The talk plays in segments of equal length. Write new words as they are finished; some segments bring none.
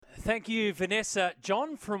Thank you, Vanessa.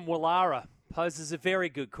 John from Wallara poses a very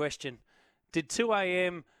good question. Did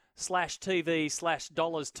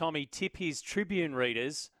 2am/TV/dollars Tommy tip his Tribune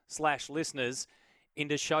readers/listeners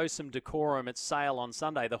into show some decorum at Sale on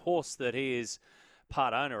Sunday? The horse that he is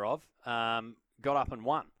part owner of got up and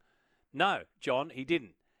won. No, John, he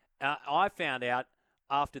didn't. I found out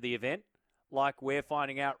after the event, like we're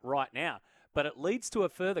finding out right now. But it leads to a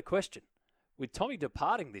further question. With Tommy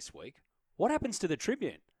departing this week, what happens to the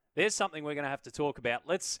Tribune? There's something we're going to have to talk about.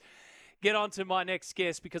 Let's get on to my next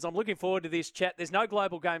guest because I'm looking forward to this chat. There's no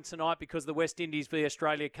global game tonight because of the West Indies v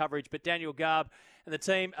Australia coverage, but Daniel Garb and the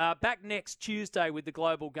team are back next Tuesday with the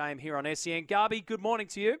global game here on SEN. Garby, good morning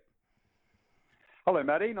to you. Hello,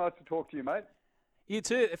 Matty. Nice to talk to you, mate. You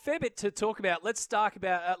too. A fair bit to talk about. Let's start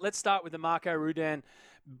with the Marco Rudan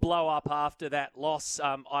blow up after that loss.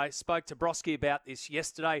 I spoke to Broski about this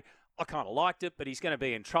yesterday. I kind of liked it, but he's going to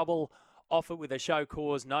be in trouble. Off it with a show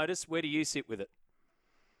cause notice. Where do you sit with it?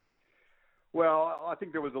 Well, I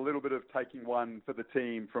think there was a little bit of taking one for the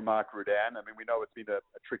team from Mark Rudan. I mean, we know it's been a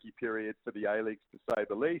tricky period for the A-Leagues, to say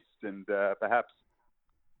the least, and perhaps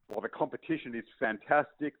while the competition is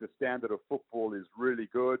fantastic, the standard of football is really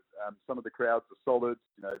good. Some of the crowds are solid.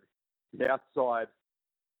 You know, the outside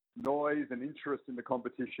noise and interest in the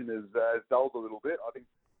competition has dulled a little bit. I think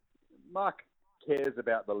Mark cares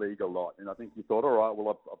about the league a lot, and I think he thought, all right,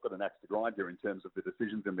 well, I've got an axe to grind here in terms of the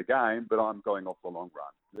decisions in the game, but I'm going off the long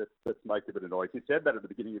run. Let's make a bit of noise. He said that at the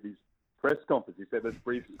beginning of his press conference. He said, let's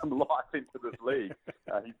breathe some life into this league.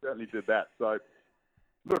 He certainly did that. So,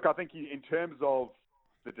 look, I think in terms of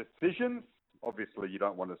the decisions, obviously you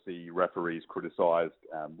don't want to see referees criticised.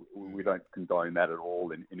 We don't condone that at all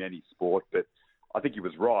in any sport, but I think he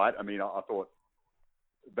was right. I mean, I thought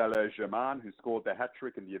Valère Germain, who scored the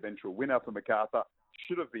hat-trick and the eventual winner for Macarthur,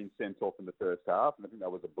 should have been sent off in the first half, and I think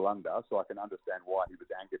that was a blunder, so I can understand why he was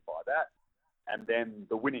angered by that. And then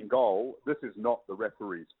the winning goal, this is not the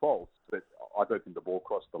referee's fault, but I don't think the ball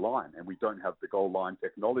crossed the line, and we don't have the goal line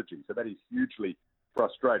technology, so that is hugely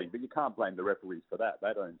frustrating. But you can't blame the referees for that.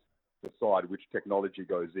 They don't decide which technology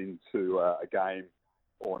goes into a game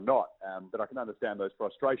or not, but I can understand those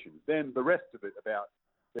frustrations. Then the rest of it about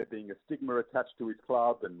there being a stigma attached to his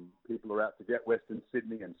club and people are out to get Western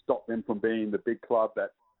Sydney and stop them from being the big club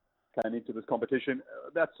that came into this competition.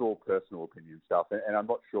 That's all personal opinion stuff, and I'm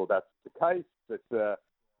not sure that's the case. But I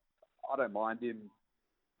don't mind him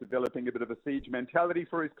developing a bit of a siege mentality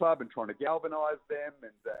for his club and trying to galvanise them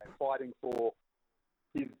and fighting for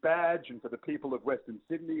his badge and for the people of Western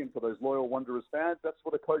Sydney and for those loyal Wanderers fans. That's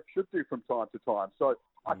what a coach should do from time to time. So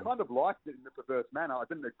I kind of liked it in a perverse manner. I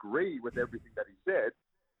didn't agree with everything that he said,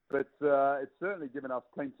 but it's certainly given us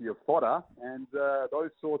plenty of fodder, and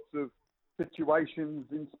those sorts of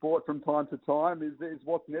situations in sport from time to time is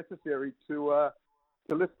what's necessary to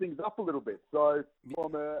lift things up a little bit. So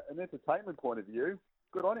from an entertainment point of view,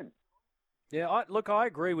 good on him. Yeah, I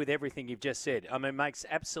agree with everything you've just said. I mean, it makes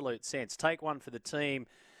absolute sense. Take one for the team.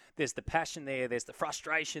 There's the passion there. There's the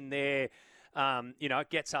frustration there. It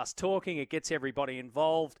gets us talking. It gets everybody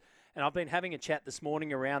involved. And I've been having a chat this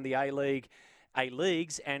morning around the A-Leagues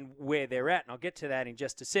and where they're at, and I'll get to that in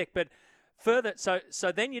just a sec. But further, so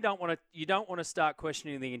then you don't want to start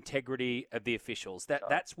questioning the integrity of the officials.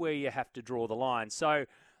 That's where you have to draw the line. So,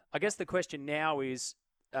 I guess the question now is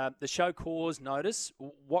the show cause notice.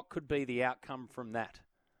 What could be the outcome from that?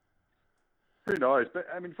 Who knows? But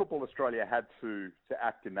I mean, Football Australia had to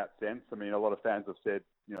act in that sense. I mean, a lot of fans have said,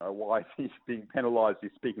 why is he being penalised?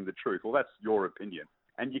 He's speaking the truth. Well, that's your opinion,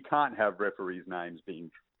 and you can't have referees' names being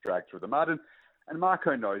dragged through the mud. And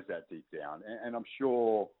Marco knows that deep down, and I'm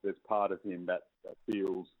sure there's part of him that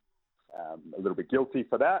feels a little bit guilty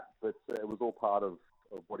for that, but it was all part of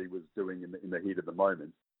what he was doing in the heat of the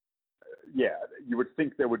moment. You would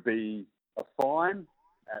think there would be a fine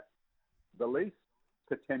at the least,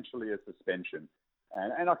 potentially a suspension.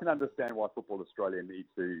 And I can understand why Football Australia needs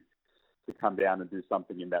to come down and do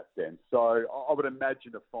something in that sense. So I would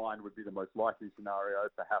imagine a fine would be the most likely scenario,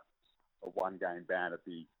 perhaps a one-game ban at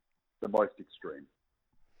the most extreme.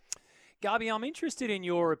 Garby, I'm interested in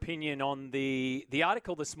your opinion on the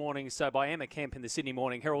article this morning. So by Emma Kemp in the Sydney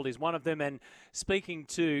Morning Herald is one of them, and speaking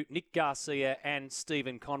to Nick Garcia and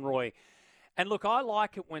Stephen Conroy. And look, I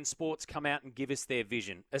like it when sports come out and give us their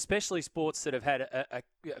vision, especially sports that have had a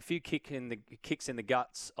few kicks in the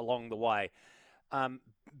guts along the way.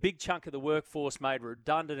 Big chunk of the workforce made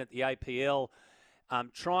redundant at the APL.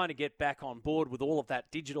 Trying to get back on board with all of that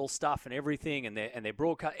digital stuff and everything, and their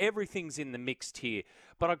broadcast, everything's in the mixed here.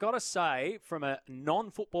 But I've got to say, from a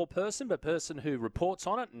non-football person, but person who reports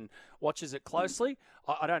on it and watches it closely,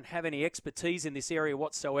 I don't have any expertise in this area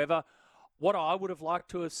whatsoever. What I would have liked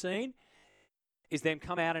to have seen is them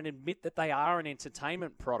come out and admit that they are an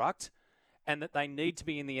entertainment product and that they need to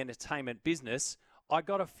be in the entertainment business. I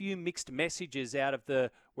got a few mixed messages out of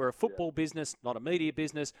we're a football business, not a media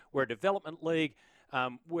business. We're a development league.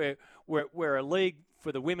 We're a league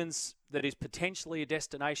for the women's that is potentially a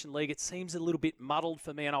destination league. It seems a little bit muddled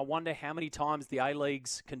for me, and I wonder how many times the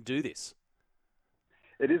A-leagues can do this.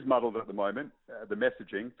 It is muddled at the moment, the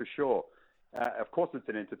messaging, for sure. Of course, it's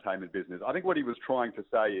an entertainment business. I think what he was trying to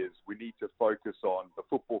say is we need to focus on the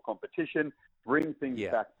football competition, bring things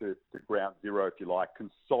back to ground zero, if you like,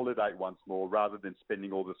 consolidate once more rather than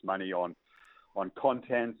spending all this money on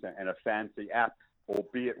content and a fancy app,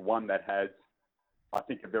 albeit one that has, I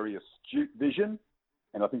think, a very astute vision.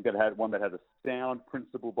 And I think that had one that had a sound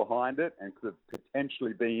principle behind it and could have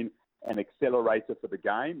potentially been an accelerator for the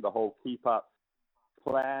game. The whole Keep Up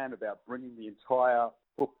plan about bringing the entire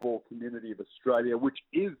football community of Australia, which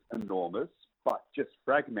is enormous, but just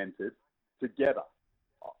fragmented, together.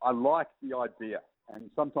 I like the idea. And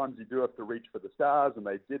sometimes you do have to reach for the stars, and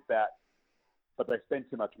they did that, but they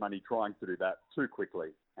spent too much money trying to do that too quickly.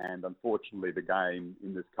 And unfortunately, the game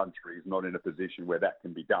in this country is not in a position where that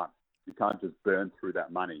can be done. You can't just burn through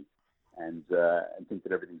that money and think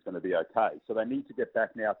that everything's going to be okay. So they need to get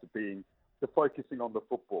back now to focusing on the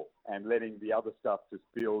football and letting the other stuff just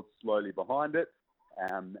build slowly behind it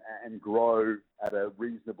and grow at a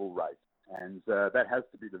reasonable rate. And that has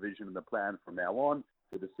to be the vision and the plan from now on.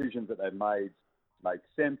 The decisions that they've made make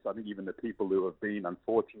sense. I think even the people who have been,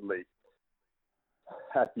 unfortunately,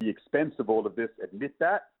 at the expense of all of this admit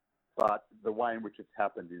that. But the way in which it's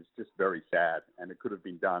happened is just very sad, and it could have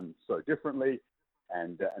been done so differently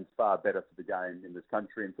and far better for the game in this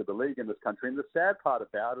country and for the league in this country. And the sad part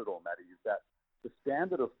about it all, Matty, is that the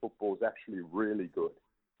standard of football is actually really good.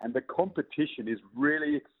 And the competition is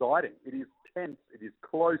really exciting. It is tense. It is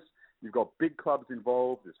close. You've got big clubs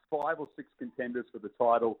involved. There's 5 or 6 contenders for the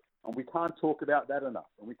title. And we can't talk about that enough.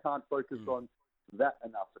 And we can't focus on that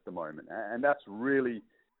enough at the moment. And that's really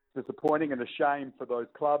disappointing and a shame for those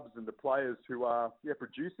clubs and the players who are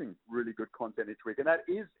producing really good content each week. And that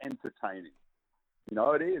is entertaining. You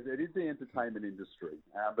know, it is. It is the entertainment industry.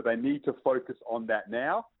 But they need to focus on that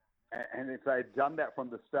now. And if they'd done that from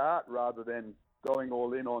the start rather than going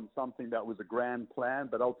all in on something that was a grand plan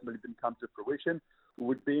but ultimately didn't come to fruition, we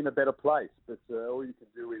would be in a better place. But all you can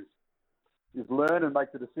do is learn and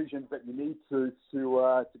make the decisions that you need to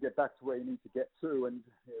get back to where you need to get to. And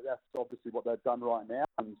that's obviously what they've done right now.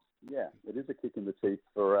 And, it is a kick in the teeth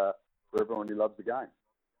for everyone who loves the game.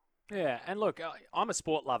 Yeah, and look, I'm a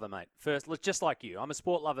sport lover, mate. First, just like you, I'm a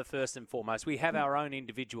sport lover first and foremost. We have our own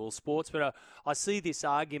individual sports, but I see this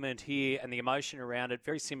argument here and the emotion around it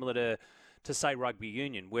very similar to say, rugby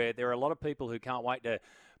union, where there are a lot of people who can't wait to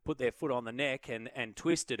put their foot on the neck and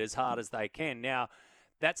twist it as hard as they can. Now,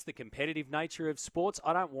 that's the competitive nature of sports.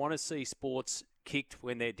 I don't want to see sports kicked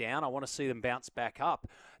when they're down. I want to see them bounce back up.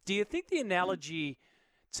 Do you think the analogy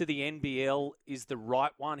to the NBL is the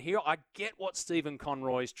right one here? I get what Stephen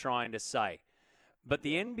Conroy's trying to say, but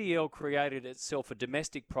the NBL created itself a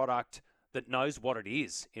domestic product that knows what it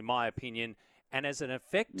is, in my opinion, and as an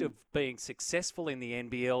effect of being successful in the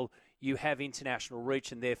NBL, you have international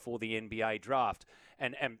reach and therefore the NBA draft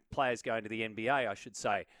and players going to the NBA, I should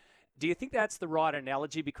say. Do you think that's the right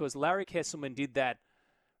analogy? Because Larry Kesselman did that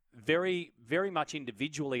very, very much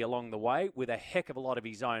individually along the way with a heck of a lot of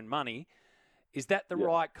his own money. Is that the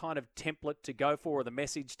right kind of template to go for or the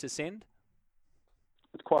message to send?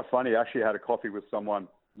 It's quite funny. I actually had a coffee with someone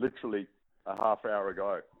literally a half hour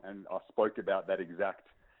ago, and I spoke about that exact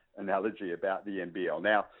analogy about the NBL.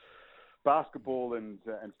 Now, basketball and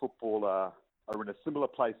football are in a similar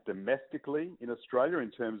place domestically in Australia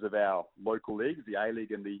in terms of our local leagues, the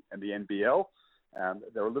A-League and the NBL.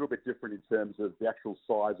 They're a little bit different in terms of the actual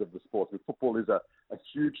size of the sport. I mean, football is a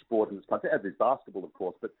huge sport in this country, as is basketball, of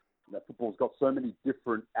course, but football's got so many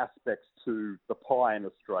different aspects to the pie in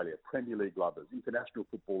Australia. Premier League lovers, international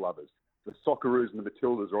football lovers. The Socceroos and the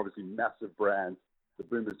Matildas are obviously massive brands. The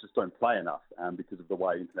Boomers just don't play enough because of the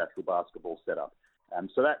way international basketball's set up.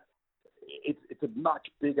 So that it's a much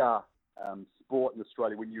bigger sport in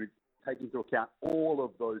Australia when you take into account all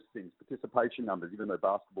of those things, participation numbers, even though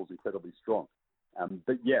basketball's incredibly strong.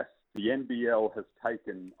 But yes, the NBL has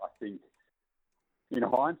taken, I think, in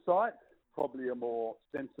hindsight, probably a more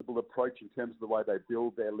sensible approach in terms of the way they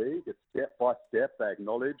build their league. It's step by step. They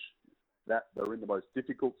acknowledge that they're in the most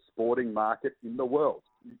difficult sporting market in the world.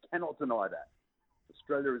 You cannot deny that.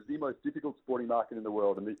 Australia is the most difficult sporting market in the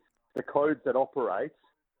world, and the codes that operate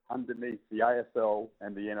underneath the AFL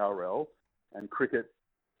and the NRL and cricket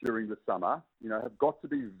during the summer, have got to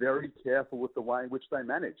be very careful with the way in which they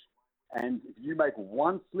manage. And if you make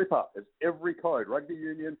one slip up, as every code, rugby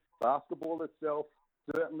union, basketball itself,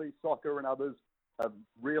 certainly soccer and others have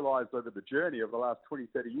realised over the journey of the last 20,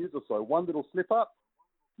 30 years or so, one little slip up,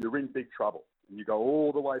 you're in big trouble. And you go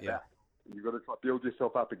all the way back. And you've got to try to build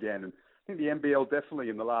yourself up again. And I think the NBL definitely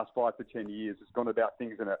in the last 5 to 10 years has gone about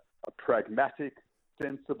things in a pragmatic,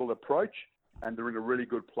 sensible approach, and they're in a really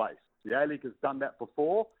good place. The A-League has done that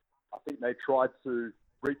before. I think they tried to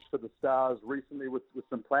reach for the stars recently with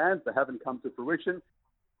some plans. They haven't come to fruition.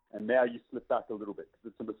 And now you slip back a little bit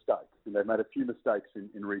because it's a mistake. And they've made a few mistakes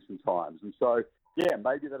in recent times. And so, yeah,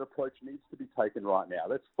 maybe that approach needs to be taken right now.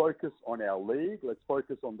 Let's focus on our league. Let's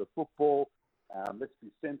focus on the football. Let's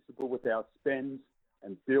be sensible with our spend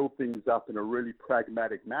and build things up in a really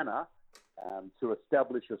pragmatic manner to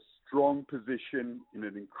establish a strong position in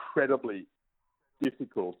an incredibly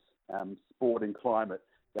difficult sporting climate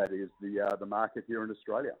that is the market here in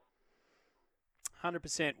Australia.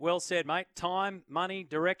 100%. Well said, mate. Time, money,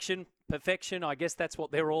 direction, perfection. I guess that's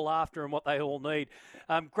what they're all after and what they all need.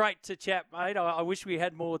 Great to chat, mate. I wish we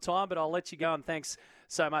had more time, but I'll let you go, and thanks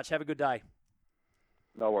so much. Have a good day.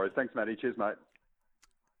 No worries. Thanks, Matty. Cheers, mate.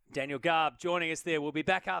 Daniel Garb joining us there. We'll be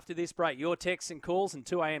back after this break. Your texts and calls, and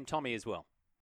 2 a.m. Tommy as well.